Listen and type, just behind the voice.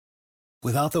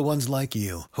Without the ones like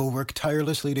you, who work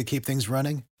tirelessly to keep things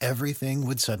running, everything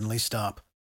would suddenly stop.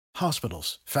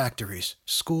 Hospitals, factories,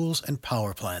 schools, and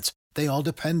power plants, they all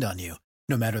depend on you.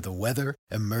 No matter the weather,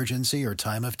 emergency, or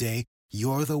time of day,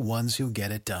 you're the ones who get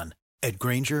it done. At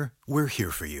Grainger, we're here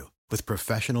for you with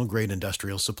professional-grade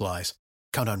industrial supplies.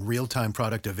 Count on real-time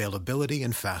product availability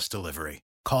and fast delivery.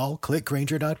 Call,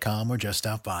 clickgrainger.com, or just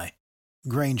stop by.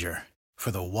 Grainger, for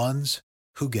the ones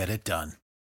who get it done.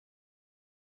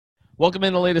 Welcome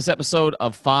in the latest episode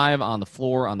of 5 on the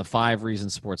Floor on the 5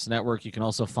 Reasons Sports Network. You can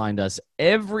also find us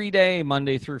every day,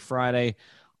 Monday through Friday,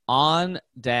 on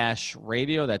Dash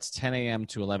Radio. That's 10 a.m.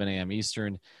 to 11 a.m.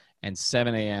 Eastern and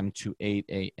 7 a.m. to 8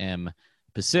 a.m.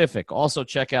 Pacific. Also,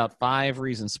 check out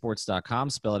 5reasonsports.com.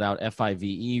 Spell it out,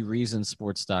 F-I-V-E,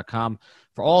 reasonsports.com.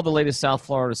 For all the latest South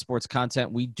Florida sports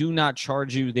content, we do not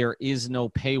charge you. There is no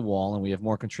paywall, and we have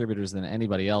more contributors than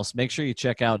anybody else. Make sure you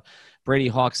check out Brady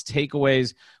Hawk's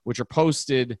takeaways, which are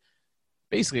posted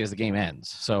basically as the game ends.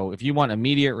 So if you want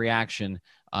immediate reaction,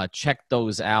 check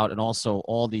those out, and also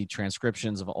all the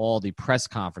transcriptions of all the press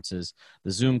conferences,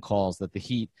 the Zoom calls that the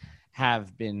Heat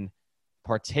have been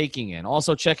partaking in.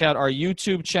 Also, check out our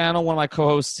YouTube channel. One of my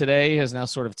co-hosts today has now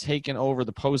sort of taken over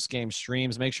the post-game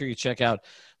streams. Make sure you check out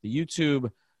the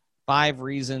YouTube 5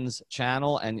 Reasons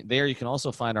channel, and there you can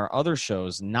also find our other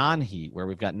shows, non-Heat, where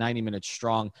we've got 90 Minutes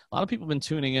Strong. A lot of people have been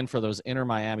tuning in for those Inter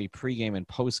Miami pregame and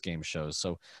postgame shows,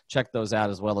 so check those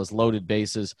out, as well as Loaded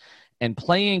Bases. And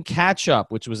Playing Catch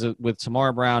Up, which was with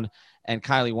Tamara Brown and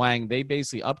Kylie Wang. They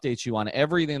basically update you on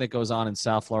everything that goes on in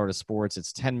South Florida sports.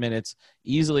 It's 10 minutes,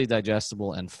 easily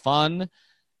digestible and fun,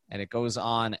 and it goes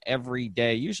on every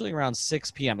day, usually around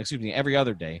 6 p.m. Every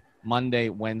other day, Monday,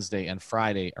 Wednesday, and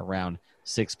Friday around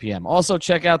 6 p.m. Also,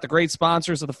 check out the great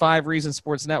sponsors of the 5 Reasons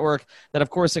Sports Network. That, of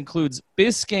course, includes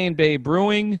Biscayne Bay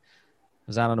Brewing. I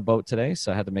was out on a boat today,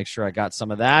 so I had to make sure I got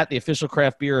some of that. The official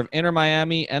craft beer of Inter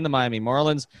Miami and the Miami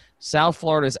Marlins. South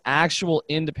Florida's actual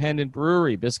independent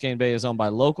brewery. Biscayne Bay is owned by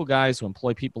local guys who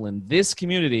employ people in this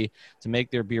community to make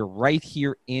their beer right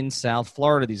here in South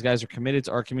Florida. These guys are committed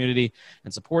to our community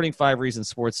and supporting 5 Reasons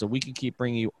Sports, so we can keep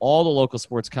bringing you all the local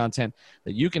sports content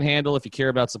that you can handle. If you care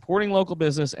about supporting local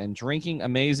business and drinking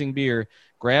amazing beer,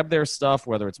 grab their stuff,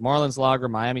 whether it's Marlins Lager,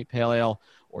 Miami Pale Ale,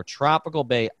 or Tropical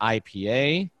Bay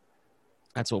IPA.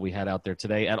 That's what we had out there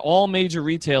today at all major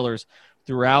retailers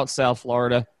throughout South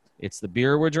Florida. It's the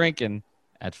beer we're drinking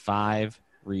at 5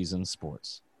 Reasons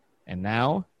Sports. And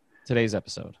now, today's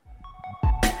episode.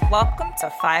 Welcome to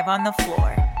 5 on the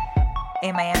Floor,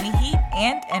 a Miami Heat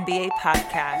and NBA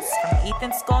podcast from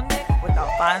Ethan Skolnick with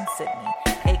Alphonse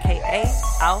Sidney, a.k.a.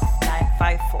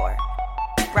 Alf954.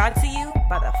 Brought to you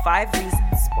by the 5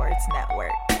 Reasons Sports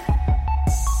Network.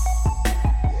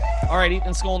 All right,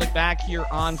 Ethan Skolnick back here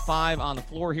on 5 on the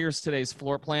Floor. Here's today's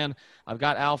floor plan. I've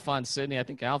got Alphonse Sidney. I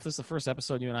think, Alf, this is the first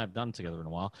episode you and I have done together in a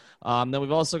while. Then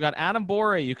we've also got Adam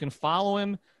Borre. You can follow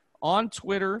him on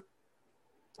Twitter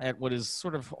at what is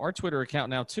sort of our Twitter account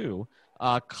now, too.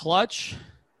 Clutch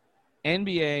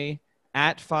NBA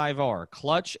at 5R.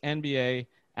 Clutch NBA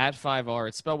at 5R.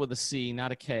 It's spelled with a C,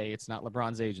 not a K. It's not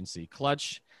LeBron's agency.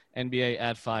 Clutch NBA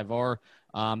at 5R.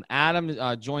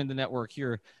 Adam joined the network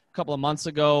here a couple of months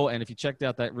ago, and if you checked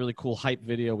out that really cool hype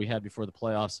video we had before the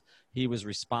playoffs, he was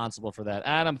responsible for that.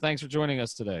 Adam, thanks for joining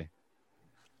us today.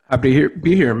 Happy to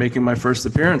be here, making my first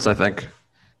appearance, I think.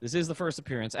 This is the first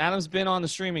appearance. Adam's been on the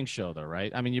streaming show, though,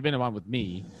 right? I mean, you've been on with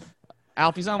me.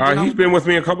 Alf, he's on. He's been with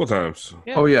me a couple times.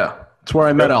 Yeah. Oh, yeah. That's where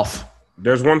I met Alf.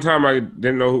 There's one time I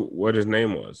didn't know what his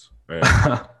name was.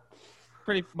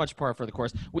 Pretty much par for the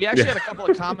course. We actually had a couple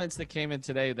of comments that came in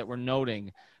today that were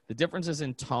noting the differences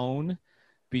in tone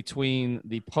between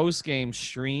the post-game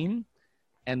stream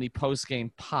and the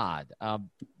post-game pod.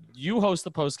 You host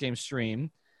the post-game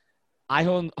stream. I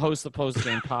host the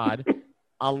post-game pod.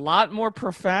 A lot more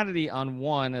profanity on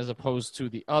one as opposed to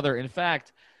the other. In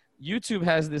fact, YouTube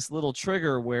has this little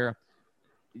trigger where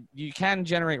you can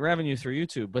generate revenue through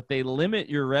YouTube, but they limit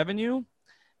your revenue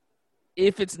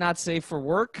if it's not safe for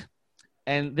work,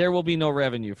 and there will be no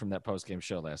revenue from that post-game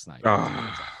show last night. All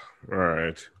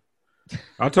right.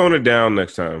 I'll tone it down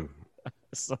next time.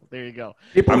 So there you go.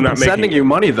 People have been sending you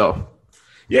money, though.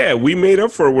 Yeah, we made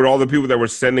up for it with all the people that were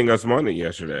sending us money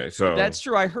yesterday. So that's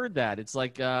true. I heard that. It's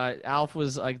like Alf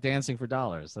was like dancing for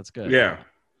dollars. That's good. Yeah.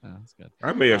 That's good.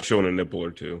 I may have shown a nipple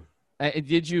or two.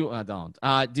 Did you? Don't.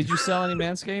 Did you sell any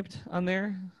Manscaped on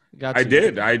there? I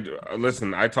did.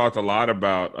 Listen, I talked a lot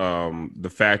about the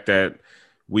fact that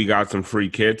we got some free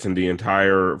kits and the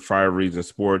entire 5 Reasons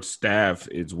Sports staff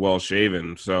is well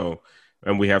shaven.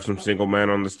 And we have some single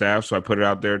men on the staff. So I put it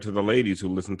out there to the ladies who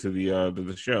listen to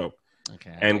the show.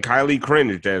 Okay. And Kylie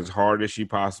cringed as hard as she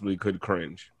possibly could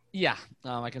cringe. Yeah,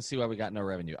 I can see why we got no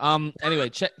revenue. Anyway,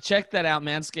 check that out,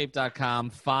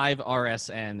 manscaped.com.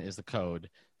 5RSN is the code.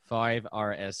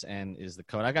 5RSN is the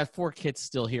code. I got 4 kits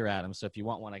still here, Adam, so if you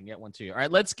want one, I can get one to you. All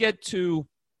right, let's get to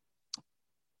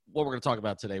what we're going to talk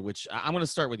about today, which I'm going to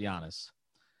start with Giannis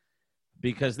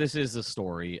because this is the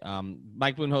story.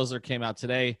 Mike Budenholzer came out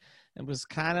today and was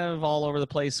kind of all over the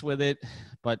place with it,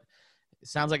 but it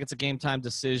sounds like it's a game-time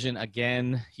decision.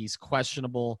 Again, he's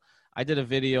questionable. I did a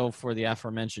video for the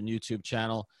aforementioned YouTube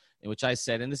channel in which I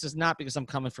said, and this is not because I'm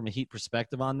coming from a Heat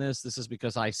perspective on this. This is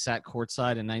because I sat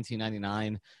courtside in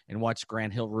 1999 and watched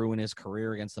Grant Hill ruin his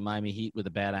career against the Miami Heat with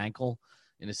a bad ankle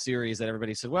in a series that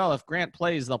everybody said, well, if Grant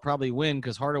plays, they'll probably win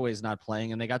because Hardaway's not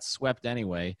playing, and they got swept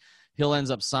anyway. Hill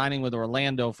ends up signing with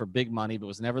Orlando for big money, but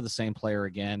was never the same player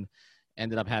again.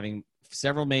 Ended up having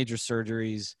several major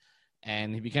surgeries,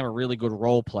 and he became a really good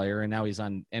role player, and now he's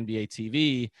on NBA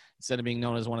TV. Instead of being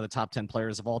known as one of the top 10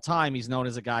 players of all time, he's known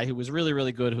as a guy who was really,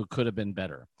 really good, who could have been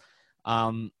better.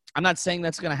 I'm not saying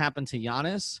that's going to happen to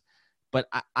Giannis, but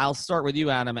I'll start with you,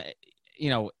 Adam. You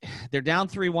know, they're down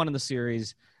 3-1 in the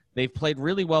series. They've played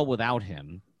really well without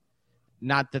him.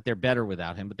 Not that they're better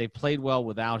without him, but they've played well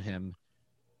without him.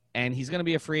 And he's going to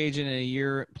be a free agent in a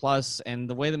year plus, and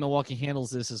the way that Milwaukee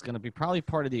handles this is going to be probably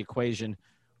part of the equation.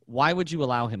 Why would you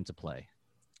allow him to play?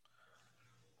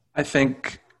 I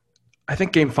think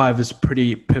Game 5 is a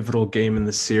pretty pivotal game in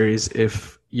this series.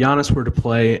 If Giannis were to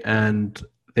play and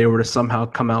they were to somehow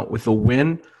come out with a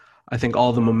win, I think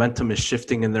all the momentum is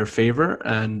shifting in their favor,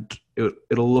 and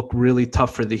it'll look really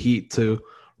tough for the Heat to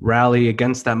rally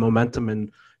against that momentum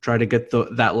and try to get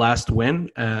that last win.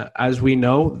 As we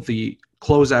know, the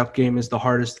closeout game is the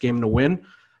hardest game to win.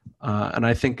 And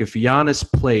I think if Giannis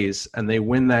plays and they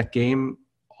win that game,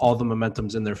 all the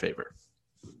momentum's in their favor.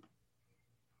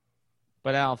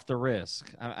 But Alf, the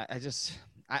risk. I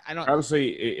don't.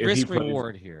 Honestly, risk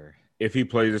reward here. If he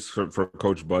plays for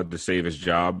Coach Bud to save his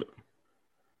job,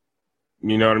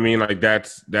 you know what I mean? Like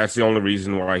that's the only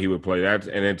reason why he would play that,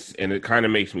 and it kind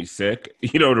of makes me sick,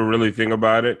 you know, to really think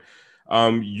about it.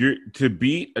 To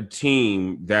beat a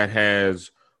team that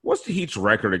has, what's the Heat's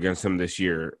record against him this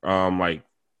year? Like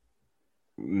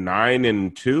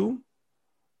 9-2.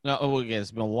 No,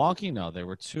 against Milwaukee. No, they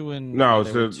were 2-. No,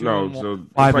 so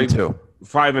 5-2.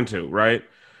 5-2, right?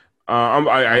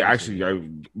 I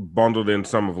bundled in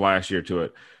some of last year to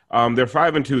it. They're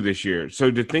 5-2 this year. So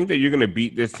to think that you're going to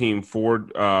beat this team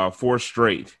four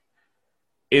straight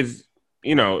is,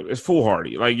 you know, it's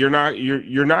foolhardy. Like you're not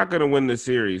going to win the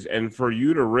series, and for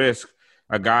you to risk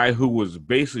a guy who was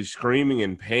basically screaming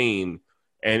in pain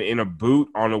and in a boot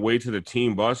on the way to the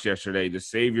team bus yesterday to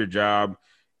save your job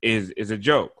is a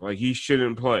joke. Like he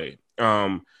shouldn't play.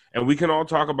 And we can all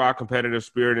talk about competitive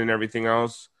spirit and everything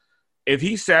else. If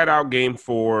he sat out Game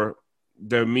 4,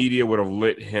 the media would have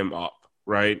lit him up.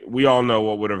 Right, we all know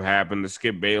what would have happened. The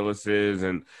Skip Baylesses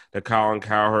and the Colin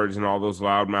Cowherds and all those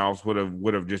loudmouths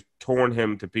would have just torn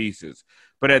him to pieces.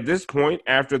 But at this point,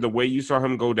 after the way you saw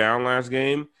him go down last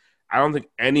game, I don't think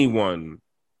anyone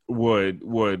would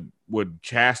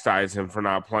chastise him for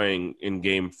not playing in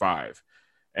Game 5,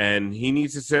 and he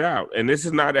needs to sit out. And this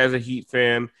is not as a Heat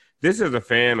fan. This is a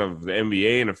fan of the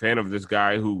NBA and a fan of this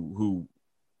guy who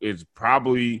is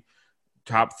probably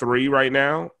top 3 right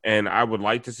now, and I would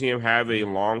like to see him have a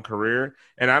long career.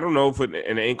 And I don't know if an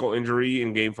ankle injury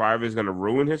in Game 5 is going to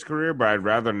ruin his career, but I'd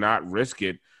rather not risk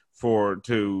it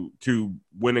to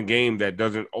win a game that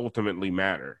doesn't ultimately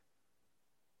matter.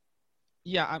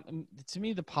 Yeah, to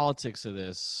me, the politics of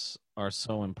this are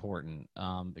so important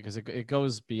because it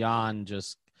goes beyond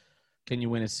just can you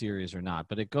win a series or not,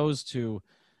 but it goes to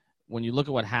when you look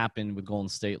at what happened with Golden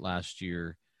State last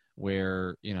year,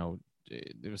 where you know.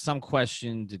 There was some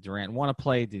question, did Durant want to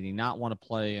play? Did he not want to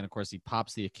play? And, of course, he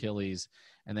pops the Achilles,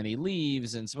 and then he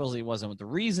leaves, and supposedly it wasn't the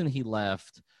reason he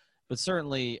left. But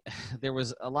certainly there were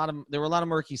a lot of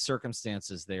murky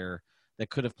circumstances there that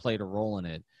could have played a role in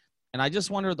it. And I just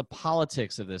wonder the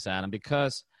politics of this, Adam,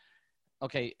 because,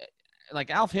 okay,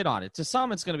 like Alf hit on it. To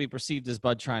some, it's going to be perceived as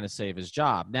Bud trying to save his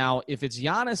job. Now, if it's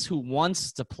Giannis who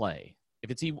wants to play, if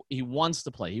it's he wants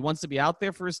to play, he wants to be out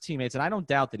there for his teammates, and I don't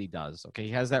doubt that he does. Okay, he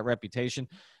has that reputation.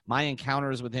 My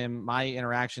encounters with him, my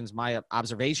interactions, my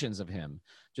observations of him,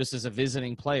 just as a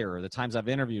visiting player, or the times I've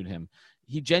interviewed him,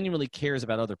 he genuinely cares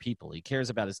about other people. He cares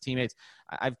about his teammates.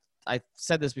 I've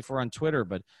said this before on Twitter,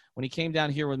 but when he came down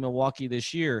here with Milwaukee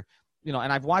this year, you know,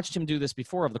 and I've watched him do this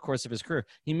before over the course of his career,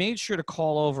 he made sure to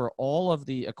call over all of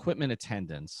the equipment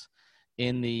attendants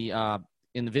in the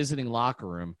visiting locker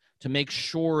room to make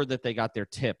sure that they got their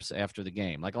tips after the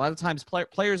game. Like a lot of times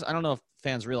players, I don't know if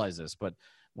fans realize this, but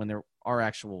when there are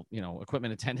actual,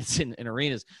 equipment attendants in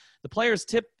arenas. The players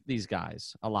tip these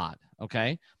guys a lot,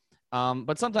 okay?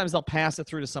 But sometimes they'll pass it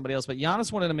through to somebody else. But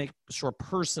Giannis wanted to make sure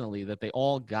personally that they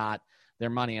all got their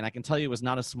money, and I can tell you it was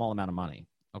not a small amount of money,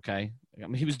 okay? I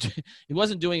mean, he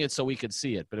wasn't doing it so we could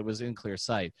see it, but it was in clear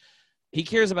sight. He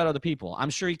cares about other people. I'm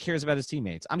sure he cares about his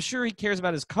teammates. I'm sure he cares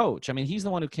about his coach. I mean, he's the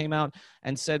one who came out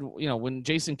and said, when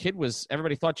Jason Kidd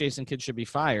everybody thought Jason Kidd should be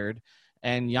fired,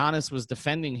 and Giannis was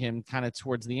defending him kind of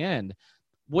towards the end.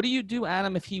 What do you do,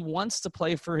 Adam, if he wants to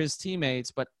play for his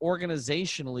teammates, but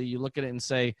organizationally you look at it and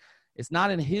say it's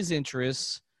not in his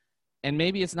interests, and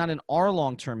maybe it's not in our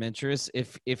long-term interests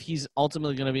if he's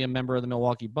ultimately going to be a member of the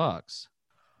Milwaukee Bucks?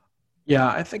 Yeah,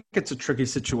 I think it's a tricky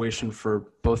situation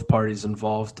for both parties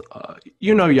involved.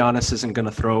 Giannis isn't going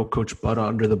to throw Coach Bud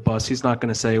under the bus. He's not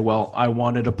going to say, well, I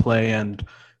wanted to play and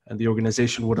the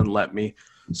organization wouldn't let me.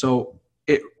 So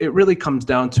it really comes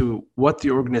down to what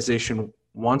the organization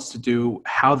wants to do,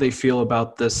 how they feel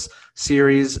about this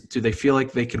series. Do they feel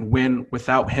like they can win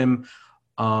without him?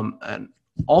 And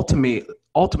ultimately,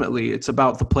 it's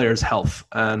about the player's health.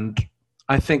 And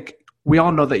I think we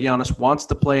all know that Giannis wants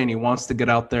to play and he wants to get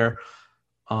out there.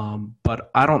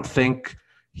 But I don't think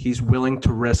he's willing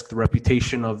to risk the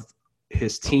reputation of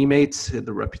his teammates,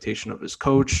 the reputation of his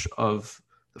coach, of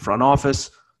the front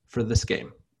office for this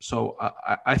game. So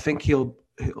I think he'll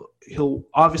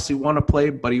obviously want to play,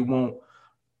 but he won't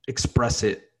express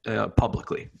it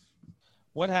publicly.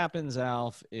 What happens,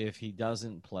 Alf, if he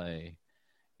doesn't play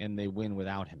and they win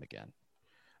without him again?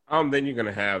 Then you're going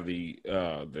to have the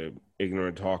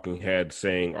ignorant talking head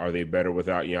saying, "Are they better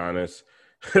without Giannis?"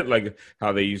 Like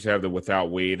how they used to have the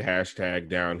 "without Wade" hashtag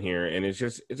down here, and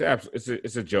it's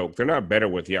a joke. They're not better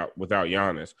without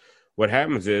Giannis. What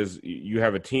happens is you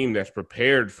have a team that's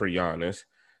prepared for Giannis.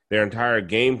 Their entire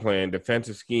game plan,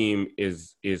 defensive scheme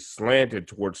is slanted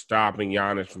towards stopping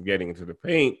Giannis from getting into the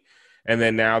paint. And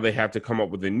then now they have to come up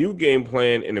with a new game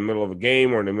plan in the middle of a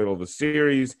game or in the middle of a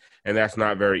series, and that's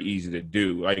not very easy to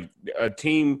do. Like a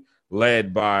team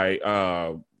led by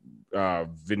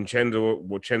Vincenzo,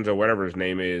 whatever his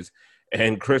name is,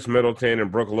 and Chris Middleton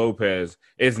and Brook Lopez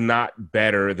is not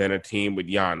better than a team with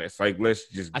Giannis. Like,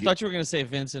 I thought you were going to say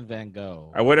Vincent Van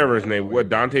Gogh. Whatever his name,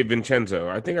 Dante Vincenzo.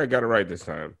 I think I got it right this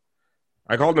time.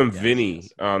 I called him Vinny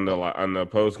on the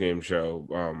post game show,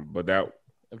 but that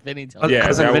Vinny.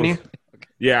 Cousin Vinny.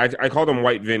 Yeah, I called him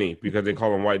White Vinny because they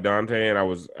call him White Dante, and I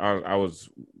was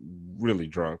really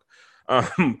drunk.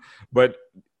 But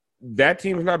that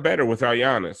team's not better without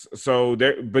Giannis. So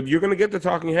but you're going to get the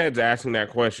talking heads asking that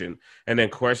question and then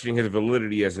questioning his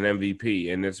validity as an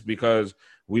MVP. And it's because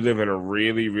we live in a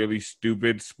really, really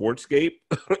stupid sportscape.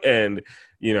 And,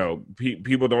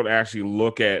 people don't actually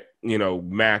look at,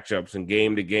 matchups and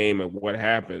game to game and what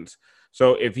happens.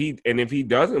 So if he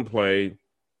doesn't play,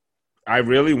 I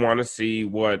really want to see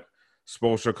what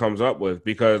Spoelstra comes up with,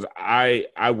 because I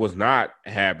was not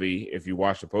happy, if you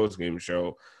watch the postgame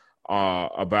show,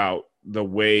 about the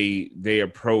way they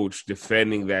approach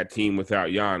defending that team without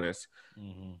Giannis.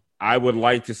 Mm-hmm. I would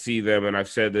like to see them, and I've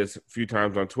said this a few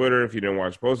times on Twitter, if you didn't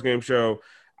watch the postgame show,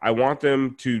 I want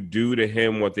them to do to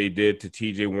him what they did to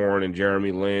TJ Warren and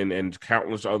Jeremy Lin and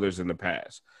countless others in the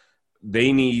past.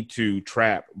 They need to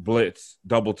trap, blitz,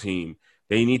 double team.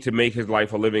 They need to make his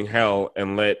life a living hell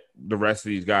and let the rest of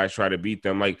these guys try to beat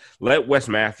them. Like, let Wes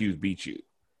Matthews beat you,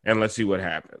 and let's see what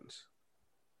happens.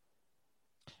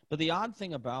 But the odd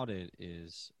thing about it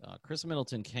is Chris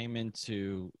Middleton came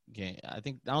into game. I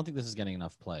don't think this is getting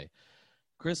enough play.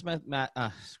 Chris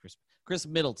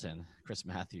Middleton, Chris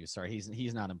Matthews. Sorry,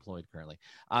 he's not employed currently.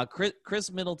 Chris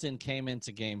Middleton came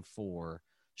into game 4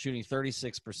 shooting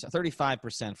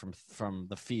 35% from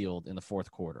the field in the fourth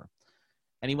quarter,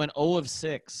 and he went 0 of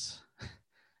 6.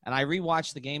 And I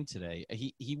rewatched the game today.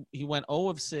 He went 0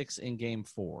 of 6 in game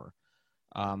 4,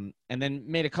 and then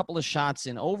made a couple of shots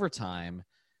in overtime.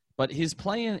 But his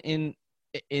play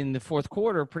in the fourth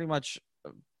quarter pretty much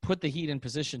put the Heat in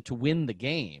position to win the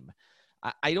game.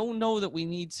 I don't know that we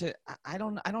need to. I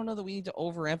don't know that we need to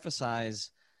overemphasize,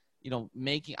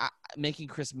 making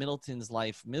Chris Middleton's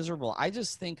life miserable. I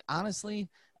just think, honestly,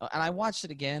 and I watched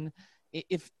it again.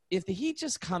 If the Heat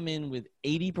just come in with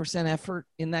 80% effort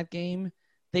in that game,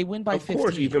 they win by 15. Of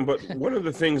course, Ethan. But one of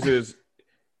the things is,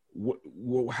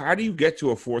 how do you get to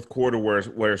a fourth quarter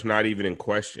where it's not even in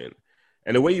question?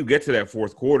 And the way you get to that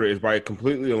fourth quarter is by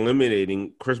completely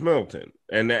eliminating Chris Middleton.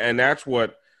 And that's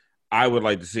what I would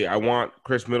like to see. I want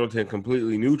Chris Middleton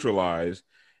completely neutralized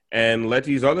and let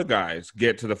these other guys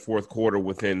get to the fourth quarter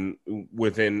within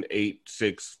 8,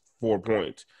 6, 4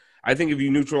 points. I think if you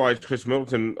neutralize Chris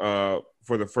Middleton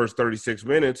for the first 36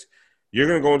 minutes, You're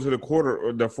going to go into the quarter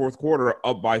or the fourth quarter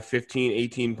up by 15,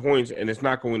 18 points, and it's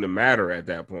not going to matter at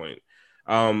that point.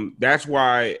 That's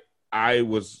why I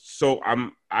was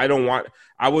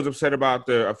I was upset about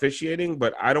the officiating,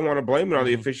 but I don't want to blame it on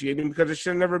the officiating because it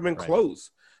should have never been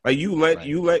close. Like you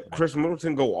let Chris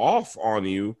Middleton go off on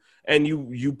you, and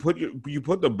you put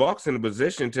the Bucks in a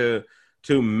position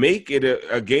to make it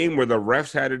a game where the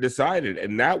refs had to decide it,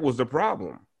 and that was the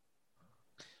problem.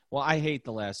 Well, I hate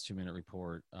the last 2-minute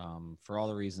report for all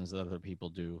the reasons that other people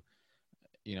do.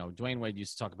 You know, Dwayne Wade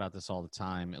used to talk about this all the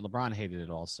time, and LeBron hated it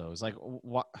also. It's like,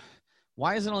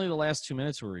 why is it only the last 2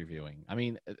 minutes we're reviewing? I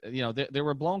mean, you know, there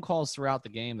were blown calls throughout the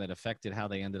game that affected how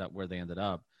they ended up where they ended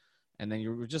up. And then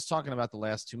you were just talking about the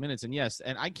last 2 minutes. And yes,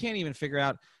 and I can't even figure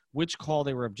out which call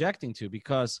they were objecting to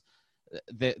because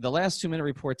the last 2-minute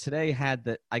report today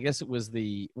had I guess it was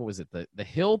the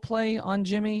Hill play on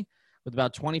Jimmy with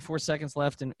about 24 seconds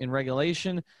left in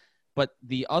regulation. But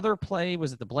the other play,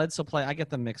 was it the Bledsoe play? I get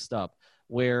them mixed up,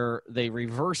 where they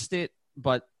reversed it,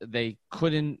 but they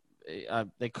couldn't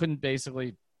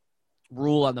basically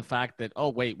rule on the fact that, oh,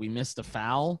 wait, we missed a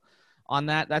foul on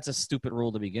that. That's a stupid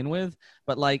rule to begin with.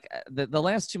 But like the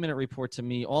last 2-minute report to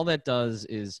me, all that does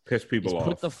is piss people off.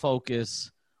 Put the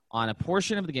focus on a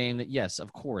portion of the game that, yes,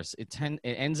 of course, it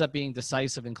ends up being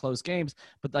decisive in close games.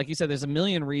 But like you said, there's a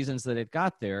million reasons that it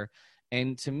got there.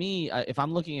 And to me, if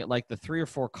I'm looking at like the 3 or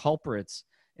 4 culprits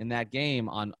in that game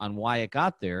on why it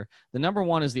got there, the number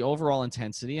one is the overall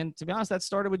intensity. And to be honest, that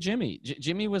started with Jimmy.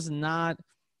 Jimmy was not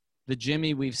the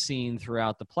Jimmy we've seen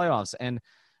throughout the playoffs. And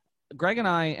Greg and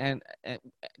I and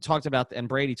talked about, and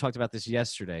Brady talked about this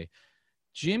yesterday.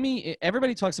 Jimmy,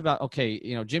 everybody talks about, okay,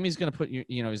 you know, Jimmy's going to put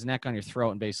his neck on your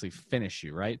throat and basically finish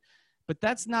you, right? But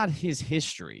that's not his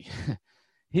history.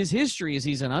 His history is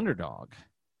he's an underdog.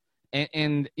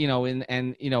 And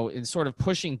in sort of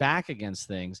pushing back against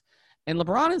things. And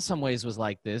LeBron in some ways was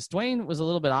like this. Dwayne was a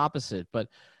little bit opposite, but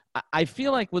I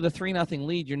feel like with a 3-0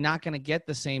 lead, you're not going to get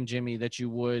the same Jimmy that you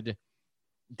would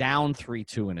down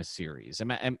 3-2 in a series.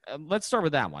 Let's start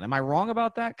with that one. Am I wrong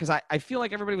about that? Because I feel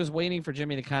like everybody was waiting for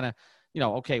Jimmy to kind of,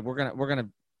 okay, we're gonna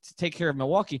take care of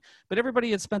Milwaukee, but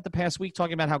everybody had spent the past week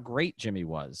talking about how great Jimmy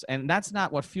was, and that's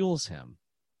not what fuels him.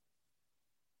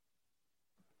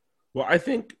 Well, I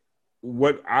think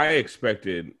what I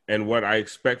expected and what I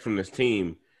expect from this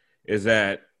team is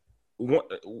that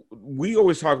we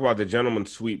always talk about the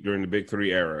gentleman's sweep during the Big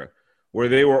Three era, where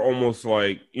they were almost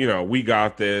like, we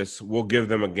got this, we'll give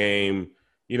them a game.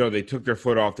 They took their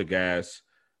foot off the gas.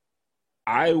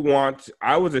 I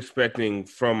was expecting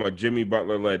from a Jimmy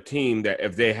Butler-led team that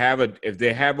if they have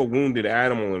a wounded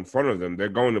animal in front of them, they're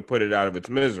going to put it out of its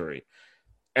misery.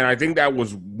 And I think that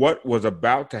was what was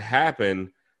about to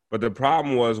happen. But the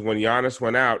problem was when Giannis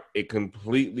went out, it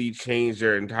completely changed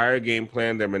their entire game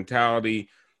plan, their mentality,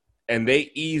 and they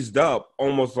eased up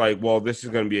almost like, well, this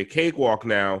is going to be a cakewalk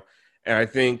now. And I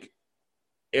think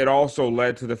it also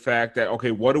led to the fact that,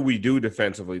 okay, what do we do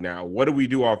defensively now? What do we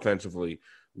do offensively?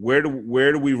 Where do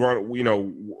we run?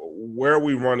 Where are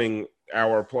we running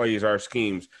our plays, our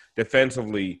schemes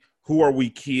defensively? Who are we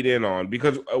keyed in on?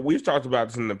 Because we've talked about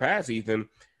this in the past, Ethan.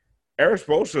 Erik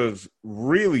Spoelstra is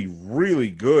really,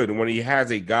 really good when he has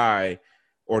a guy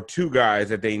or two guys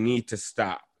that they need to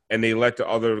stop and they let the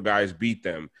other guys beat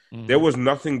them. Mm-hmm. There was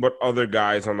nothing but other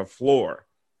guys on the floor.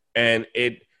 And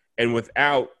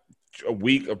without a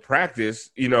week of practice,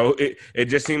 it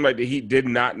just seemed like the Heat did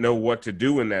not know what to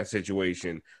do in that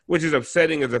situation, which is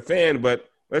upsetting as a fan. But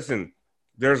listen,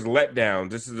 there's letdowns.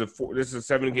 This is a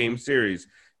 7-game series.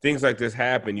 Things like this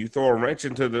happen. You throw a wrench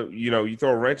into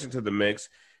the mix.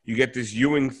 You get this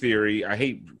Ewing theory. I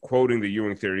hate quoting the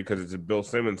Ewing theory because it's a Bill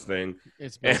Simmons thing.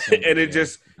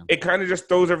 It kind of just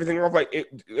throws everything off. Like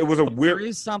it was a weird. There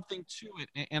is something to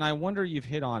it, and I wonder you've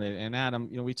hit on it. And Adam,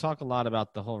 we talk a lot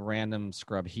about the whole random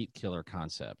scrub heat killer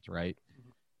concept, right?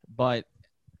 But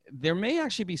there may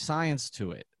actually be science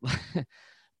to it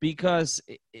because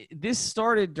this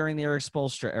started during the Erik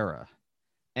Spoelstra era,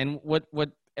 and what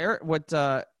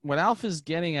Alf is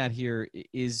getting at here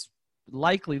is.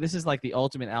 Likely, this is like the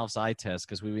ultimate Alf's eye test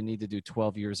because we would need to do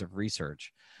 12 years of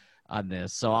research on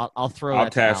this. So I'll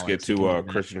task it to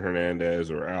Christian Hernandez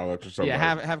or Alex or something.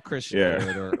 Yeah, have Christian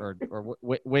do it or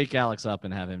wake Alex up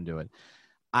and have him do it.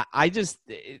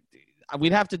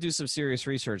 We'd have to do some serious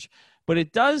research. But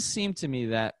it does seem to me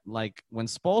that like when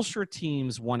Spoelstra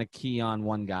teams want to key on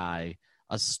one guy,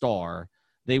 a star,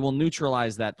 they will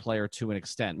neutralize that player to an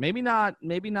extent. Maybe not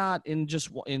in just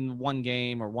in one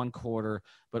game or one quarter,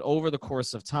 but over the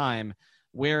course of time.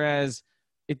 Whereas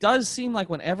it does seem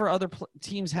like whenever other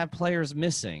teams have players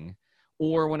missing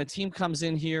or when a team comes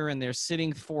in here and they're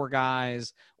sitting 4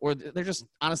 guys, or they're just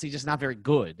honestly just not very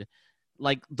good,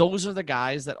 like those are the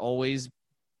guys that always,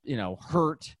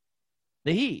 hurt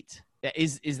the Heat.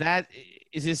 Is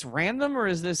this random, or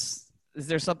is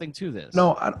there something to this?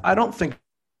 No, I don't think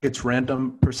it's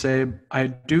random per se. I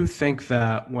do think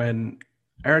that when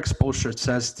Eric Spoelstra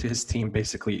says to his team,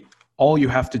 basically, all you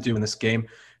have to do in this game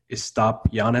is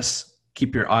stop Giannis,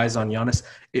 keep your eyes on Giannis.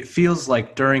 It feels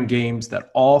like during games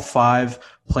that all 5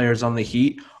 players on the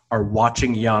Heat are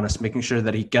watching Giannis, making sure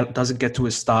that he doesn't get to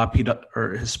his stop, or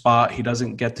his spot. He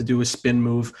doesn't get to do a spin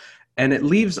move, and it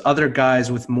leaves other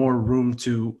guys with more room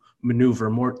to maneuver,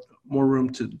 more room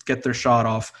to get their shot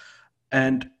off.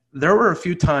 And there were a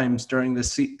few times during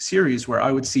this series where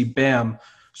I would see Bam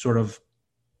sort of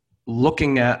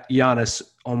looking at Giannis,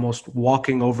 almost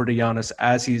walking over to Giannis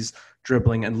as he's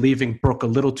dribbling and leaving Brook a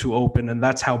little too open. And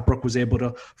that's how Brook was able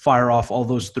to fire off all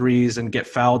those threes and get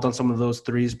fouled on some of those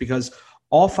threes, because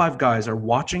all 5 guys are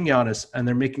watching Giannis and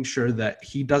they're making sure that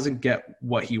he doesn't get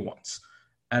what he wants.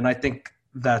 And I think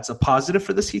that's a positive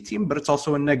for this Heat team, but it's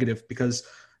also a negative because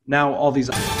now all these...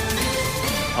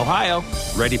 Ohio,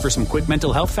 ready for some quick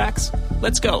mental health facts?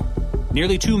 Let's go.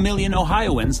 Nearly 2 million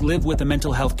Ohioans live with a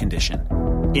mental health condition.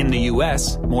 In the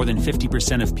U.S., more than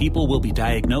 50% of people will be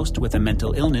diagnosed with a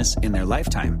mental illness in their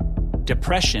lifetime.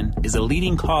 Depression is a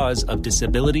leading cause of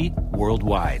disability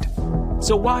worldwide.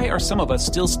 So why are some of us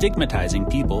still stigmatizing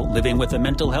people living with a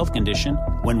mental health condition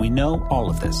when we know all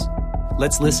of this?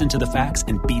 Let's listen to the facts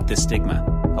and beat the stigma.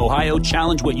 Ohio,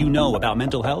 challenge what you know about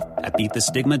mental health at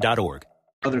beatthestigma.org.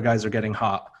 Other guys are getting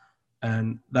hot,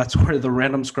 and that's where the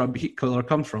random scrub Heat killer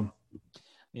comes from.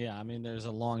 Yeah, I mean, there's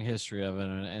a long history of it,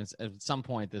 and at some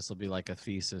point this will be like a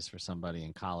thesis for somebody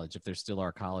in college, if there still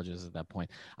are colleges at that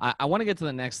point. I want to get to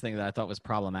the next thing that I thought was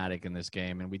problematic in this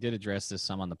game, and we did address this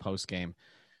some on the post game,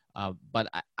 but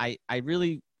I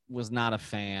really was not a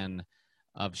fan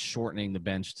of shortening the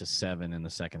bench to 7 in the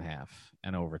second half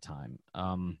and overtime.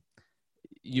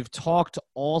 You've talked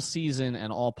all season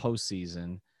and all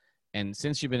postseason, and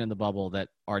since you've been in the bubble, that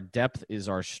our depth is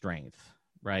our strength,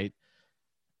 right?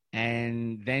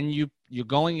 And then you're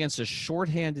going against a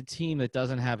shorthanded team that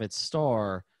doesn't have its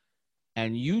star,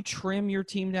 and you trim your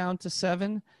team down to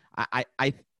 7.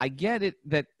 I get it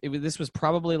that this was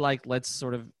probably like, let's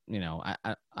sort of,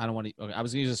 I don't want to. I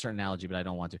was going to use a certain analogy, but I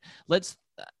don't want to.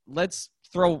 Let's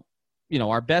throw,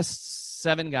 our best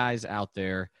 7 guys out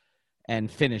there and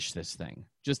finish this thing.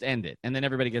 Just end it, and then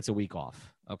everybody gets a week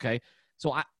off. Okay.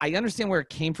 So I understand where it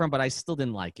came from, but I still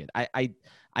didn't like it. I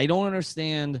don't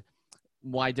understand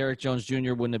why Derek Jones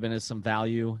Jr. wouldn't have been of some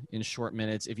value in short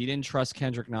minutes. If you didn't trust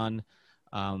Kendrick Nunn,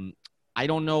 I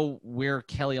don't know where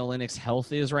Kelly Olynyk's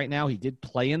health is right now. He did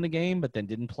play in the game, but then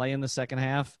didn't play in the second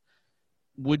half.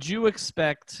 Would you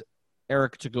expect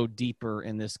Eric to go deeper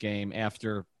in this game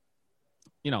after,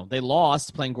 they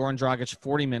lost, playing Goran Dragic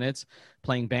 40 minutes,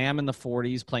 playing Bam in the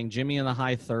 40s, playing Jimmy in the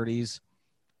high 30s?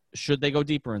 Should they go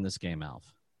deeper in this game,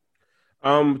 Alf?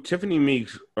 Tiffany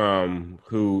Meeks,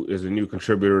 who is a new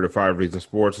contributor to 5 Reasons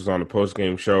Sports, was on the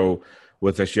post-game show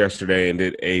with us yesterday and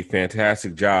did a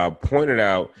fantastic job, pointed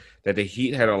out that the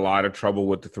Heat had a lot of trouble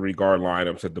with the 3-guard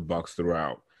lineups that the Bucks threw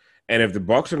out. And if the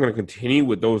Bucks are going to continue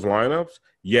with those lineups,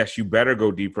 yes, you better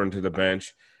go deeper into the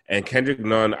bench. And Kendrick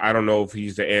Nunn, I don't know if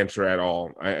he's the answer at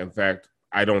all. In fact,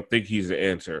 I don't think he's the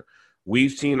answer.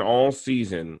 We've seen all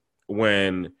season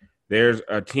when there's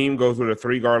a team goes with a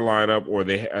 3-guard lineup or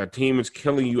a team is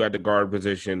killing you at the guard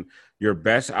position, your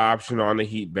best option on the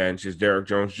Heat bench is Derek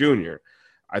Jones Jr.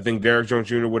 I think Derek Jones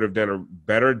Jr. would have done a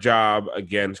better job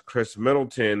against Chris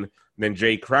Middleton than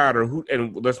Jay Crowder,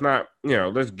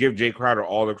 let's give Jay Crowder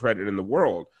all the credit in the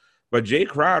world. But Jay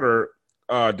Crowder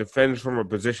defends from a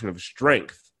position of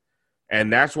strength.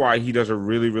 And that's why he does a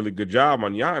really, really good job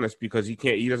on Giannis, because he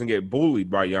doesn't get bullied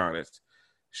by Giannis.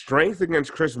 Strength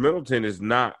against Chris Middleton is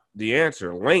not the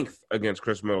answer. Length against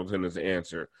Chris Middleton is the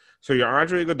answer. So your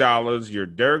Andre Iguodala's, your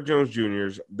Derek Jones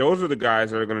Jr.'s, those are the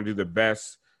guys that are going to do the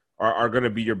best, are going to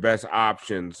be your best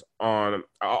options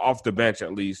off the bench,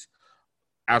 at least,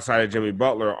 outside of Jimmy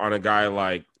Butler, on a guy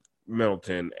like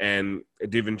Middleton and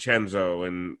DiVincenzo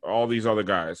and all these other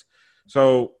guys.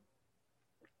 So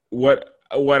what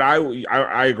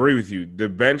I agree with you. The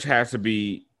bench has to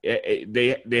be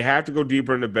they have to go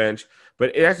deeper in the bench,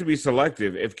 but it has to be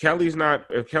selective. If Kelly's not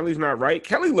right,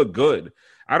 Kelly looked good.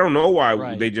 I don't know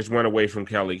why they just went away from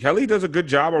Kelly. Kelly does a good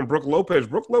job on Brook Lopez.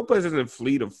 Brook Lopez isn't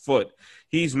fleet of foot.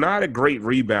 He's not a great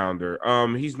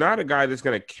rebounder. He's not a guy that's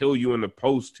going to kill you in the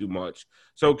post too much.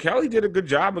 So Kelly did a good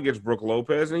job against Brook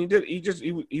Lopez, and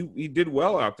he did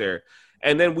well out there.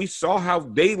 And then we saw how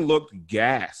they looked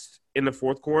gassed in the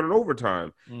fourth quarter and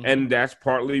overtime. Mm-hmm. And that's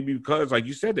partly because, like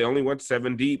you said, they only went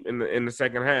 7 deep in the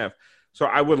second half. So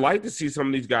I would like to see some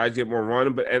of these guys get more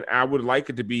run, and I would like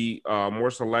it to be more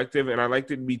selective, and I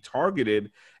like it to be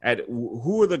targeted at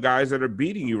who are the guys that are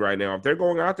beating you right now. If they're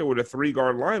going out there with a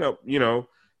 3-guard lineup,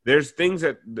 there's things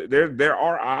that there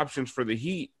are options for the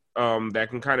Heat that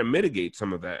can kind of mitigate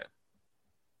some of that.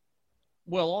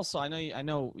 Well, also, I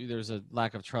know there's a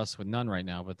lack of trust with Nunn right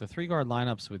now, but the 3-guard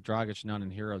lineups with Dragic, Nunn,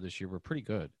 and Hero this year were pretty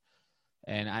good.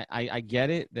 And I get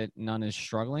it that Nunn is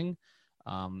struggling.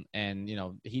 And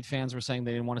Heat fans were saying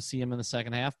they didn't want to see him in the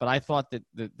second half, but I thought that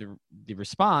the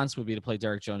response would be to play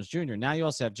Derrick Jones Jr. Now you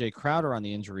also have Jay Crowder on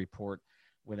the injury report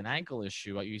with an ankle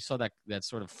issue. You saw that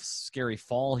sort of scary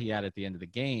fall he had at the end of the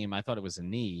game. I thought it was a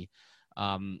knee,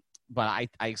 but I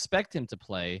expect him to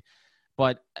play.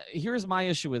 But here's my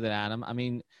issue with it, Adam. I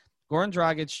mean, Goran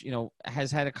Dragic,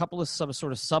 has had a couple of sort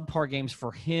of subpar games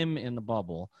for him in the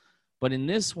bubble, but in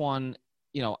this one,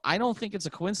 I don't think it's a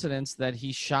coincidence that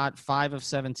he shot 5 of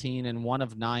 17 and 1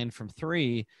 of 9 from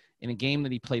 3 in a game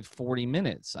that he played 40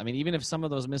 minutes. I mean, even if some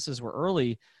of those misses were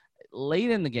early,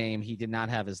 late in the game, he did not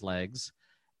have his legs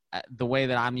the way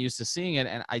that I'm used to seeing it.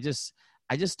 And I just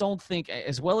don't think,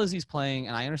 as well as he's playing,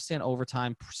 and I understand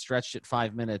overtime stretched at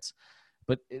 5 minutes,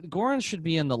 but Goran should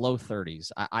be in the low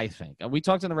 30s, I think. We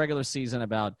talked in the regular season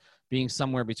about being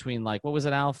somewhere between, like, what was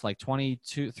it, Alf? Like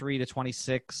 23 to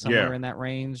 26, somewhere in that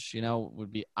range,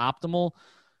 would be optimal.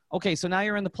 Okay, so now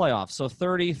you're in the playoffs. So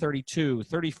 30, 32,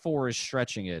 34 is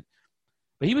stretching it.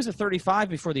 But he was at 35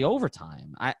 before the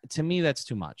overtime. To me, that's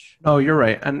too much. No, you're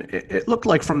right. And it looked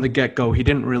like from the get-go he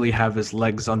didn't really have his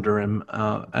legs under him.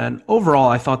 And overall,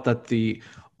 I thought that the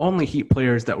only Heat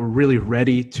players that were really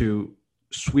ready to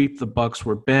sweep the Bucks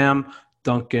were Bam,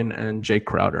 Duncan, and Jay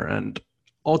Crowder. And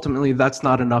ultimately, that's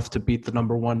not enough to beat the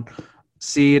number 1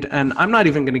 seed. And I'm not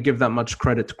even going to give that much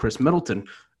credit to Chris Middleton.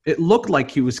 It looked like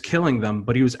he was killing them,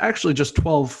 but he was actually just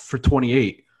 12 for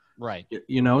 28. Right.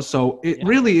 So it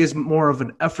really is more of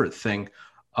an effort thing.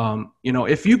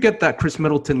 If you get that Chris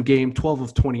Middleton game 12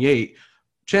 of 28,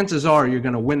 chances are you're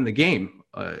going to win the game.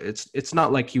 It's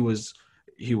not like he was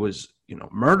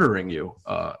murdering you.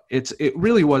 It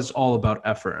really was all about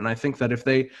effort. And I think that if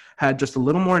they had just a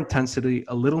little more intensity,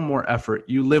 a little more effort,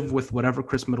 you live with whatever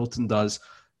Chris Middleton does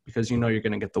because you're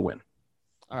going to get the win.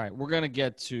 All right, we're going to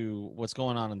get to what's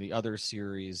going on in the other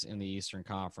series in the Eastern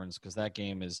Conference because that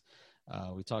game is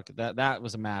that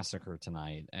was a massacre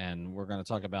tonight, and we're going to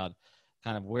talk about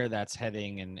kind of where that's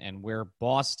heading and where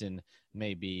Boston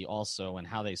may be also and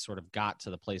how they sort of got to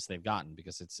the place they've gotten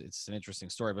because it's an interesting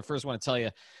story. But first I want to tell you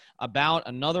about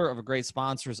another of the great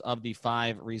sponsors of the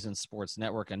 5 Reasons Sports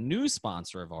Network, a new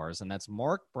sponsor of ours, and that's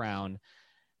Mark Brown,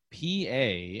 PA.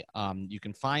 You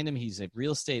can find him. He's a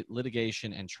real estate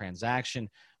litigation and transaction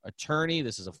attorney.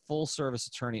 This is a full-service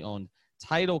attorney-owned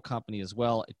title company as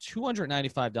well. A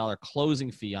 $295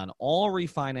 closing fee on all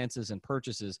refinances and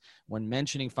purchases when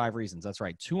mentioning 5 Reasons. That's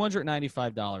right,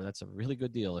 $295. That's a really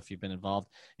good deal if you've been involved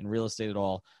in real estate at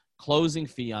all. Closing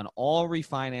fee on all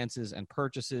refinances and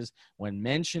purchases when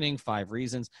mentioning 5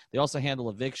 Reasons. They also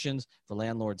handle evictions for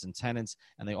landlords and tenants,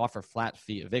 and they offer flat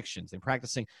fee evictions. They're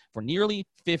practicing for nearly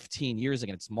 15 years.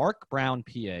 Again, it's Mark Brown,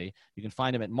 PA. You can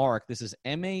find him at Mark. This is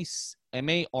M-A-R-C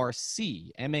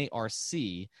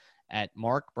at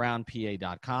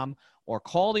markbrownpa.com, or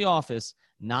call the office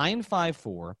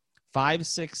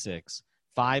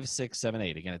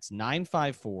 954-566-5678. Again, it's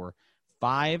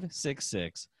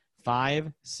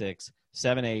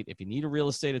 954-566-5678. If you need a real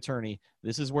estate attorney,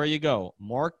 this is where you go,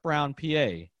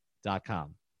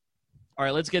 markbrownpa.com. All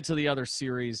right, let's get to the other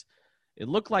series. It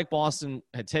looked like Boston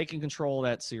had taken control of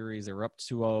that series. They were up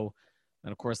 2-0.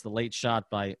 And, of course, the late shot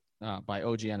by OG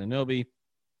Anunoby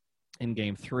in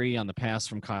Game 3 on the pass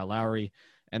from Kyle Lowry.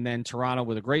 And then Toronto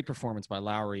with a great performance by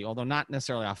Lowry, although not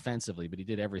necessarily offensively, but he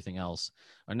did everything else.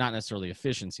 Or not necessarily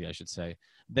efficiency, I should say.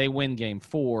 They win Game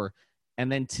 4.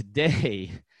 And then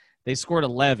today they scored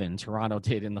 11, Toronto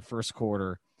did, in the first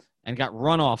quarter, and got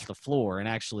run off the floor. And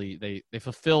actually they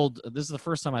fulfilled – this is the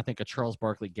first time I think a Charles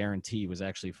Barkley guarantee was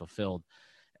actually fulfilled.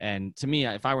 And to me,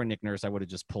 if I were Nick Nurse, I would have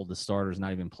just pulled the starters,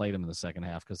 not even played them in the second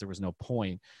half because there was no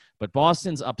point. But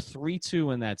Boston's up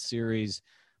 3-2 in that series.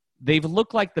 They've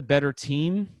looked like the better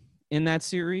team in that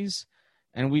series.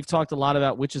 And we've talked a lot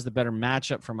about which is the better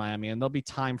matchup for Miami. And there'll be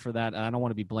time for that. And I don't want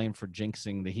to be blamed for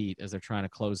jinxing the Heat as they're trying to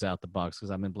close out the Bucks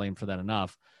because I've been blamed for that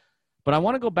enough. But I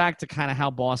want to go back to kind of how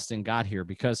Boston got here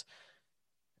because,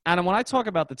 Adam, when I talk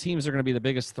about the teams that are going to be the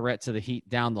biggest threat to the Heat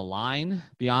down the line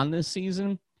beyond this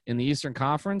season – in the Eastern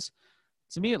Conference,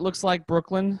 to me, it looks like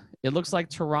Brooklyn. It looks like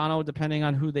Toronto, depending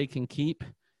on who they can keep.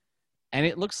 And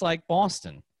it looks like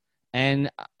Boston.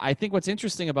 And I think what's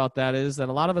interesting about that is that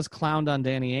a lot of us clowned on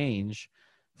Danny Ainge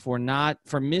for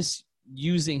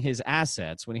misusing his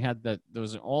assets when he had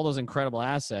all those incredible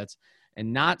assets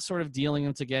and not sort of dealing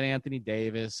them to get Anthony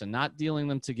Davis and not dealing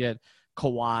them to get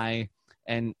Kawhi.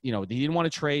 And, he didn't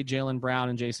want to trade Jaylen Brown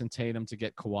and Jason Tatum to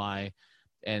get Kawhi.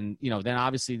 And, then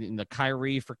obviously in the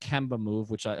Kyrie for Kemba move,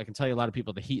 which I can tell you a lot of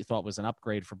people the Heat thought was an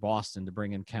upgrade for Boston to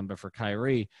bring in Kemba for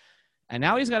Kyrie. And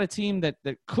now he's got a team that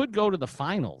could go to the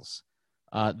finals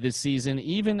this season,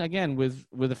 even, again, with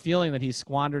a feeling that he's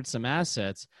squandered some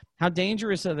assets. How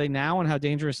dangerous are they now and how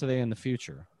dangerous are they in the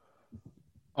future?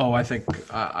 Oh, I think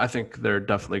they're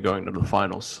definitely going to the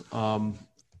finals.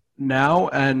 Now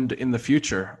and in the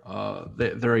future,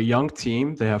 they're a young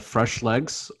team. They have fresh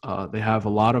legs. They have a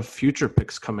lot of future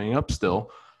picks coming up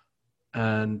still.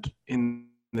 And in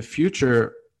the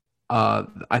future,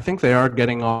 I think they are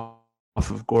getting off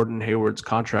of Gordon Hayward's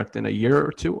contract in a year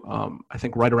or two. I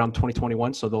think right around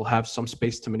 2021. So they'll have some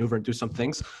space to maneuver and do some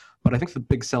things. But I think the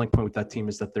big selling point with that team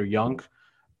is that they're young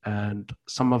and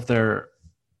some of their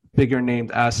bigger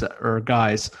named asset or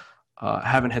guys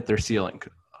haven't hit their ceiling.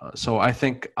 So I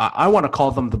think I want to call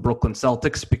them the Brooklyn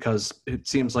Celtics because it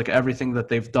seems like everything that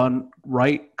they've done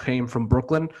right came from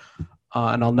Brooklyn,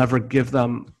 and I'll never give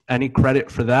them any credit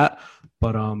for that.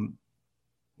 But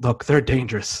look, they're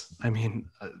dangerous. I mean,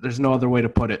 there's no other way to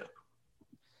put it.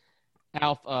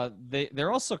 Alf,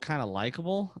 they're also kind of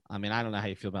likable. I mean, I don't know how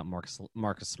you feel about Marcus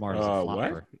Smart as a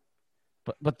flopper.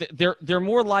 But they're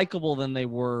more likable than they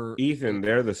were. Ethan,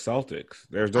 they're the Celtics.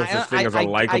 There's no such thing as a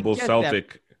likable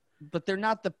Celtic. That, but they're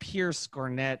not the Pierce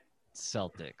Garnett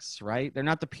Celtics, right? They're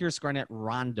not the Pierce Garnett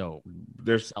Rondo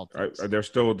Celtics. They're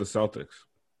still the Celtics.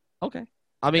 Okay.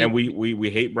 I mean, and we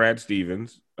hate Brad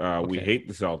Stevens. Okay. We hate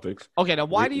the Celtics. Okay, now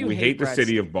why do you hate the Brad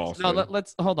city Stevens? of Boston? No,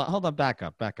 let's hold on. Back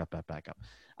up.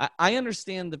 I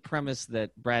understand the premise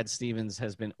that Brad Stevens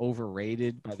has been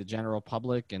overrated by the general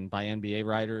public and by NBA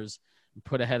writers,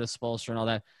 put ahead of Spoelstra and all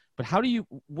that. But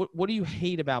what do you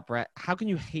hate about Brad? How can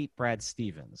you hate Brad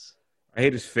Stevens? I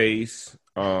hate his face.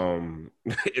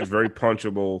 It's very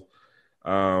punchable.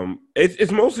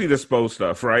 It's mostly the Spo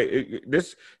stuff, right?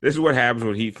 This is what happens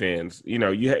with Heat fans.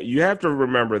 You have to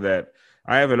remember that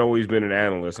I haven't always been an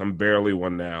analyst. I'm barely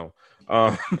one now.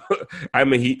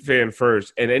 I'm a Heat fan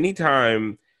first, and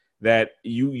anytime that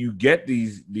you get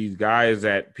these guys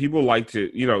that people like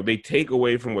to, they take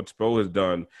away from what Spo has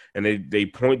done, and they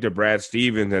point to Brad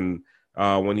Stevens and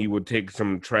when he would take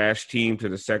some trash team to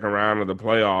the second round of the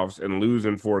playoffs and lose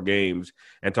in 4 games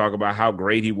and talk about how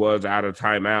great he was out of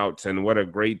timeouts and what a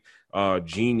great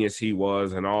genius he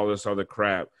was and all this other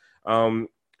crap.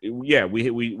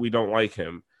 We don't like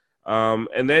him.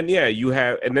 And then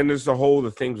there's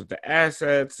the things with the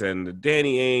assets and the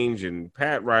Danny Ainge and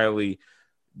Pat Riley.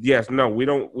 Yes, no, we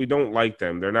don't like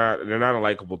them. They're not a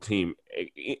likable team.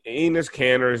 Enes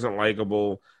Kanter isn't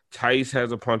likable. Tice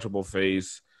has a punchable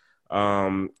face.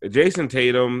 Jason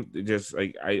Tatum, just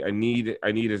like I need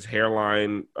his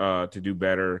hairline to do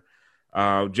better.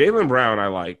 Jaylen Brown, I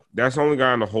like. That's the only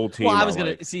guy on the whole team. Well, I was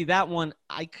gonna see that one.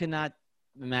 I could not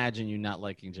imagine you not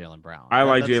liking Jaylen Brown. I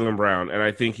like Jaylen Brown, and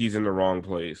I think he's in the wrong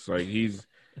place. Like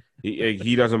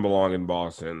he doesn't belong in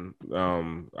Boston.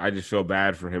 I just feel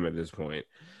bad for him at this point.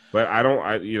 But I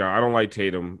don't like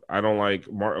Tatum. I don't like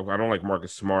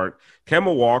Marcus Smart.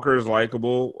 Kemba Walker is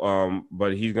likable,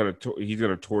 but he's gonna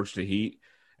torch the Heat.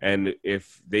 And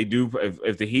if the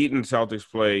Heat and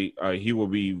Celtics play, he will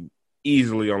be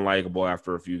easily unlikable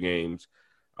after a few games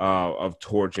of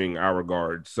torching our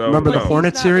guards. So remember the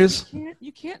Hornets series?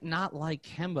 You can't not like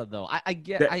Kemba though. I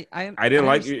didn't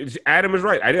like it. Adam is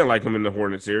right. I didn't like him in the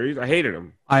Hornets series. I hated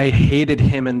him. I hated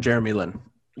him and Jeremy Lin.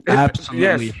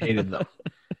 Absolutely hated them.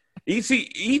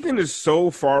 Ethan is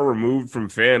so far removed from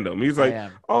fandom. He's like,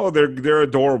 oh, they're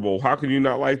adorable. How can you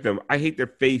not like them? I hate their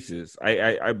faces.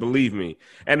 I believe me,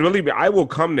 and believe me, I will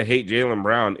come to hate Jaylen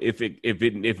Brown if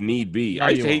need be. No,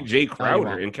 I hate Jay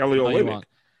Crowder and Kelly Olynyk.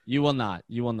 You will not.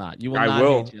 You will not. You will I not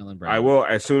will. hate Jaylen Brown. I will.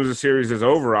 As soon as the series is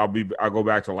over, I'll go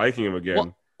back to liking him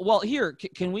again. Well, here,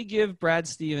 can we give Brad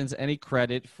Stevens any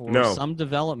credit for some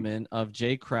development of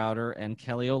Jay Crowder and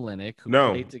Kelly Olynyk, who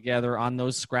played together on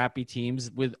those scrappy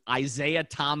teams with Isaiah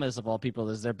Thomas, of all people,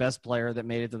 as their best player that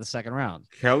made it to the second round?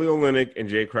 Kelly Olynyk and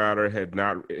Jay Crowder had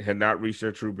not reached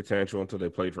their true potential until they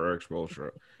played for Eric Spoelstra.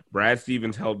 Brad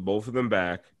Stevens held both of them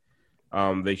back.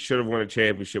 They should have won a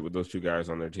championship with those two guys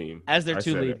on their team. As their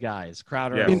two lead guys,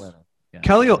 Crowder and Olynyk. Yeah.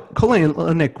 Kelly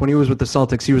Olynyk, when he was with the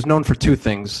Celtics, he was known for 2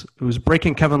 things. It was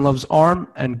breaking Kevin Love's arm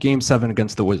and Game 7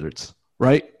 against the Wizards,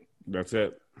 right? That's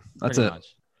it. That's it.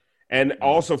 Much. And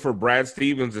also for Brad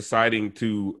Stevens deciding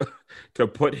to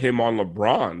put him on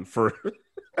LeBron for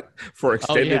for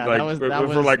extended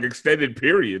that extended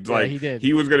periods. Yeah, like he did.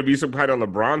 He was going to be some kind of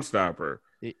LeBron stopper.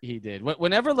 He did.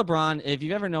 Whenever LeBron, if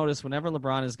you've ever noticed, whenever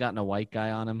LeBron has gotten a white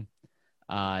guy on him,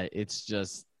 it's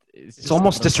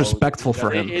almost disrespectful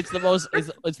for him. It's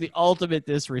the ultimate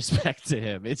disrespect to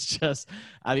him. It's just,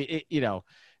 I mean,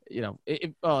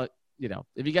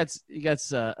 if he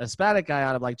gets a Hispanic guy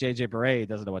on him like JJ Barea, he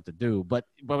doesn't know what to do. But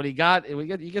when he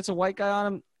gets a white guy on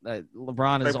him,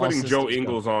 LeBron is like putting Joe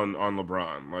Ingles on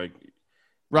LeBron, like.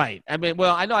 Right. I mean,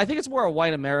 well, I think it's more a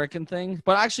white American thing,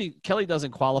 but actually Kelly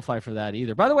doesn't qualify for that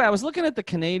either. By the way, I was looking at the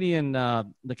Canadian,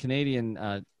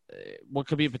 what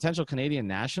could be a potential Canadian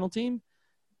national team.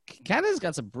 Canada's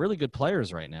got some really good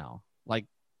players right now. Like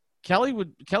Kelly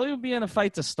would be in a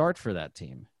fight to start for that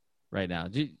team right now.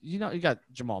 You got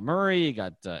Jamal Murray, you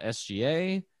got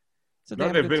SGA.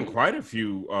 There've been quite a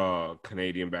few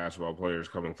Canadian basketball players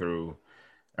coming through.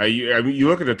 You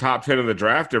look at the top 10 of the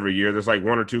draft every year. There's like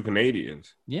one or two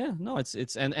Canadians. Yeah, no, it's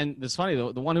and it's funny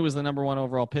though. The one who was the number one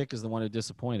overall pick is the one who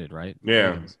disappointed, right?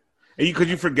 Yeah, because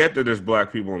you forget that there's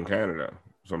black people in Canada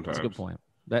sometimes. That's a good point.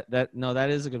 That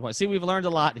is a good point. See, we've learned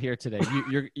a lot here today.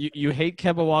 You hate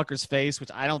Kemba Walker's face, which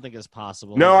I don't think is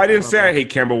possible. No, I didn't say I hate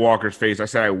Kemba Walker's face. I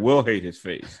said I will hate his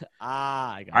face.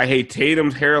 I hate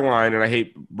Tatum's hairline and I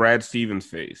hate Brad Stevens'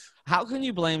 face. How can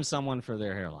you blame someone for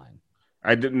their hairline?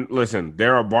 I didn't listen.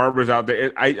 There are barbers out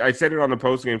there. I said it on the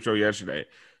postgame show yesterday.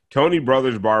 Tony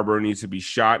Brothers' barber needs to be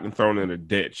shot and thrown in a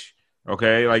ditch.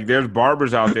 Okay, like there's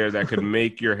barbers out there that could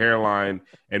make your hairline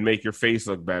and make your face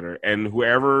look better. And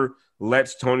whoever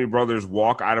lets Tony Brothers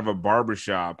walk out of a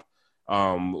barbershop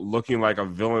looking like a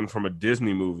villain from a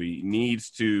Disney movie needs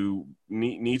to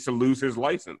lose his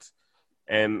license.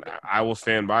 And I will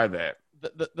stand by that.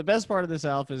 The best part of this,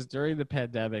 Alf, is during the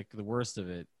pandemic, the worst of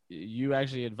it, you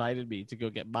actually invited me to go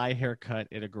get my hair cut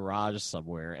in a garage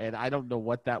somewhere, and I don't know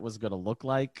what that was going to look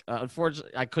like.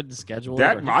 Unfortunately, I couldn't schedule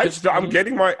it. I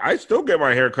still get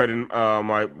my hair cut in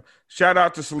my. Shout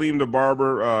out to Salim the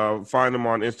barber. Find him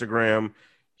on Instagram.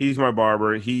 He's my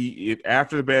barber.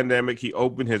 After the pandemic, he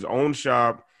opened his own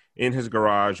shop in his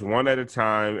garage, one at a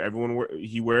time.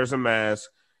 He wears a mask.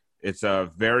 It's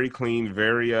very clean,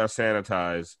 very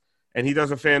sanitized. And he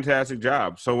does a fantastic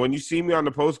job. So when you see me on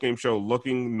the postgame show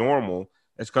looking normal,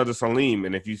 it's because of Salim.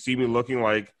 And if you see me looking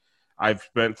like I've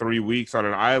spent 3 weeks on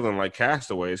an island like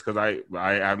Castaway, it's because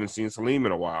I haven't seen Salim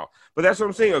in a while. But that's what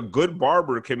I'm saying. A good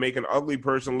barber can make an ugly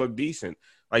person look decent.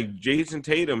 Like Jason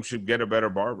Tatum should get a better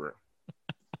barber.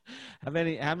 How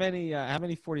many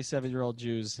 47-year-old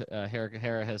Jews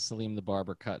hair has Salim the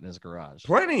barber cut in his garage?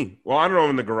 Plenty. Well, I don't know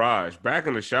in the garage. Back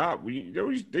in the shop,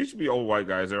 they should be old white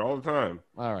guys there all the time.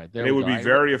 All right, they would be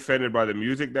very offended by the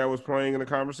music that was playing and the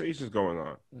conversations going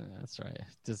on. Yeah, that's right.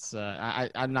 Just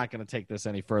I'm not going to take this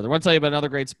any further. I want to tell you about another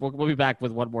great. We'll be back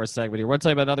with one more segment here. I want to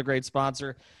tell you about another great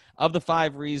sponsor of the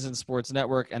 5 Reasons Sports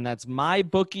Network, and that's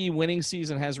MyBookie. Winning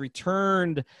season has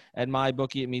returned at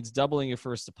MyBookie. It means doubling your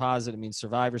first deposit. It means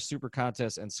Survivor, Super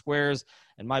Contests, and Squares.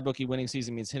 And MyBookie winning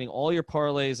season means hitting all your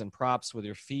parlays and props with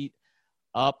your feet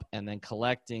up and then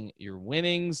collecting your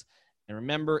winnings. And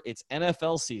remember, it's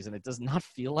NFL season. It does not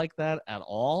feel like that at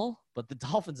all, but the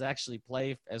Dolphins actually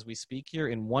play as we speak here.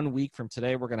 In 1 week from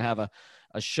today, we're going to have a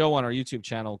show on our YouTube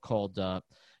channel called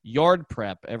Yard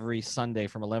Prep every Sunday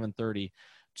from 11:30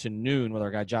 to noon with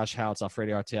our guy Josh Houts,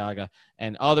 Alfredo Arteaga,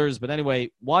 and others. But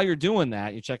anyway, while you're doing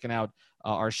that, you're checking out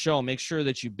our show, make sure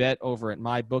that you bet over at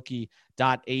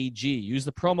mybookie.ag. Use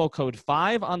the promo code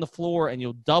 5 on the floor, and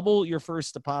you'll double your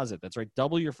first deposit. That's right,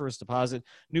 double your first deposit.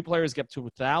 New players get up to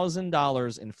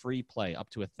 $1,000 in free play, up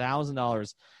to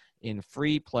 $1,000 in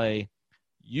free play.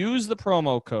 Use the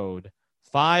promo code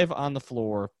 5 on the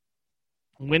floor.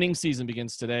 Winning season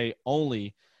begins today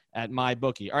only at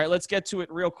MyBookie. All right, let's get to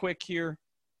it real quick here.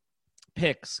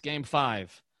 Picks, Game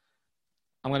 5.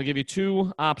 I'm going to give you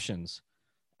 2 options.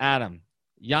 Adam,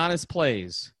 Giannis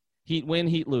plays. Heat win,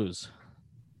 Heat lose.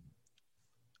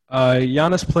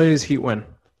 Giannis plays, Heat win.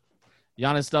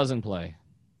 Giannis doesn't play.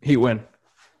 Heat win.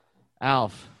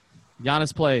 Alf,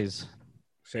 Giannis plays.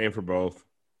 Same for both.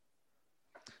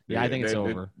 Yeah, I think it's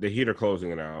over. The Heat are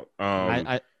closing it out.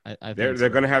 I think they're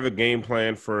going to have a game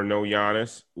plan for no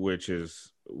Giannis, which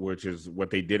is what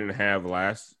they didn't have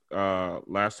last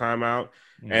time out.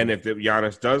 Mm-hmm. And if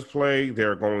Giannis does play,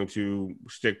 they're going to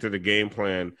stick to the game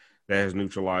plan that has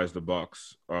neutralized the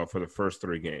Bucks for the first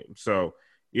 3 games. So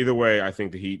either way, I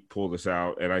think the Heat pull this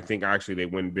out, and I think actually they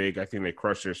win big. I think they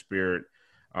crush their spirit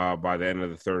by the end of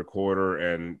the third quarter,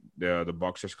 and the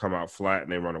Bucks just come out flat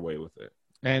and they run away with it.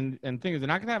 And thing is, they're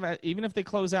not going to have, even if they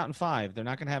close out in 5, they're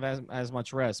not going to have as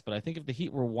much rest. But I think if the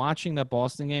Heat were watching that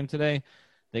Boston game today,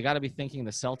 they got to be thinking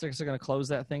the Celtics are going to close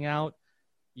that thing out.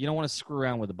 you don't want to screw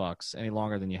around with the Bucks any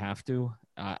longer than you have to.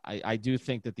 I do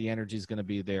think that the energy is going to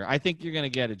be there. I think you're going to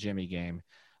get a Jimmy game.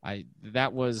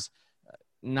 That was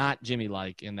not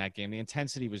Jimmy-like in that game. The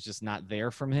intensity was just not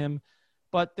there from him.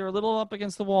 But they're a little up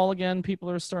against the wall again.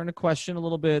 People are starting to question a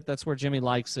little bit. That's where Jimmy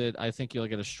likes it. I think you'll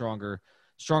get a stronger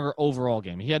overall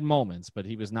game. He had moments, but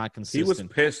he was not consistent. He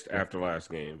was pissed after last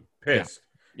game. Pissed.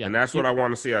 Yeah. And that's what I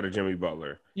want to see out of Jimmy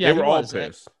Butler. Yeah, they were all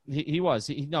pissed. He was.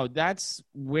 No, that's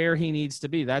where he needs to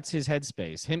be. That's his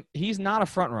headspace. He's not a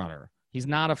front runner. He's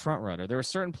not a front runner. There are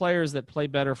certain players that play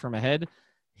better from ahead.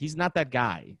 He's not that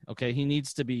guy. Okay, he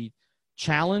needs to be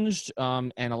challenged,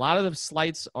 and a lot of the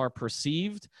slights are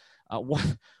perceived.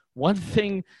 One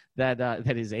thing that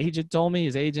his agent told me,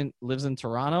 his agent lives in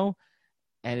Toronto,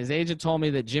 and his agent told me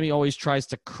that Jimmy always tries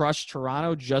to crush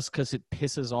Toronto just because it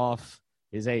pisses off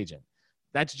his agent.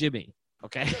 That's Jimmy,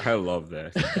 okay? I love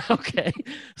that. Okay,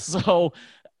 so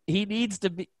he needs to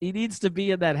be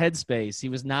in that headspace. He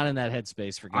was not in that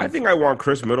headspace for game. I think I want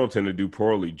Chris Middleton to do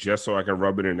poorly just so I can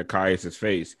rub it in Nekias'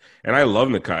 face. And I love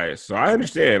Nekias, so I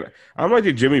understand. I'm like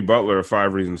the Jimmy Butler of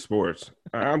 5 Reasons Sports.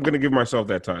 I'm going to give myself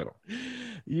that title.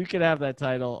 You can have that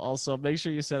title. Also, make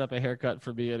sure you set up a haircut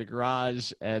for me in a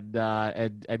garage and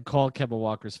call Kemba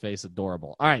Walker's face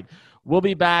adorable. All right, we'll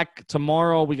be back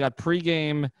tomorrow. We got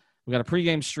pregame. We got a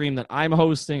pregame stream that I'm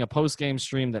hosting, a postgame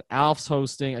stream that Alf's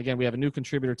hosting. Again, we have a new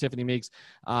contributor, Tiffany Meeks.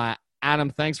 Adam,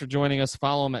 thanks for joining us.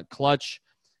 Follow him at Clutch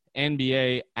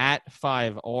NBA at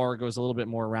 5R. Goes a little bit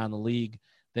more around the league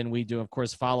than we do. Of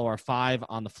course, follow our 5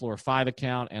 on the Floor 5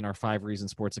 account and our 5 Reasons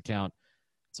Sports account.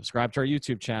 Subscribe to our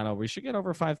YouTube channel. We should get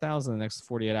over 5,000 in the next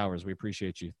 48 hours. We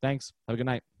appreciate you. Thanks. Have a good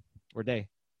night or day.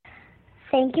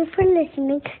 Thank you for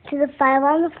listening to the 5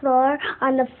 on the Floor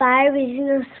on the 5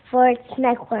 Reasons Sports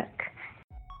Network.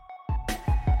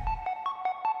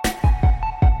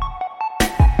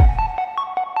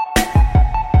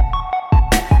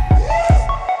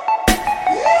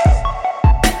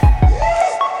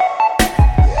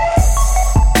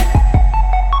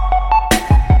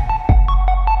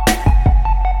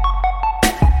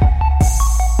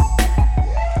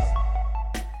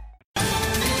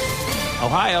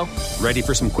 Ohio, ready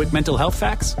for some quick mental health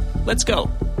facts? Let's go.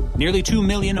 Nearly 2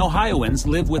 million Ohioans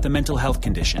live with a mental health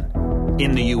condition.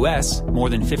 In the U.S., more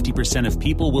than 50% of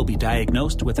people will be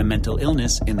diagnosed with a mental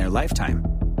illness in their lifetime.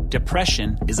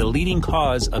 Depression is a leading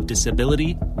cause of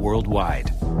disability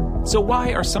worldwide. So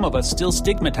why are some of us still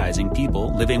stigmatizing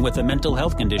people living with a mental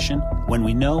health condition when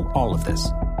we know all of this?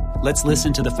 Let's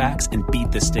listen to the facts and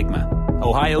beat the stigma.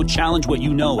 Ohio, challenge what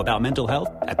you know about mental health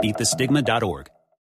at beatthestigma.org.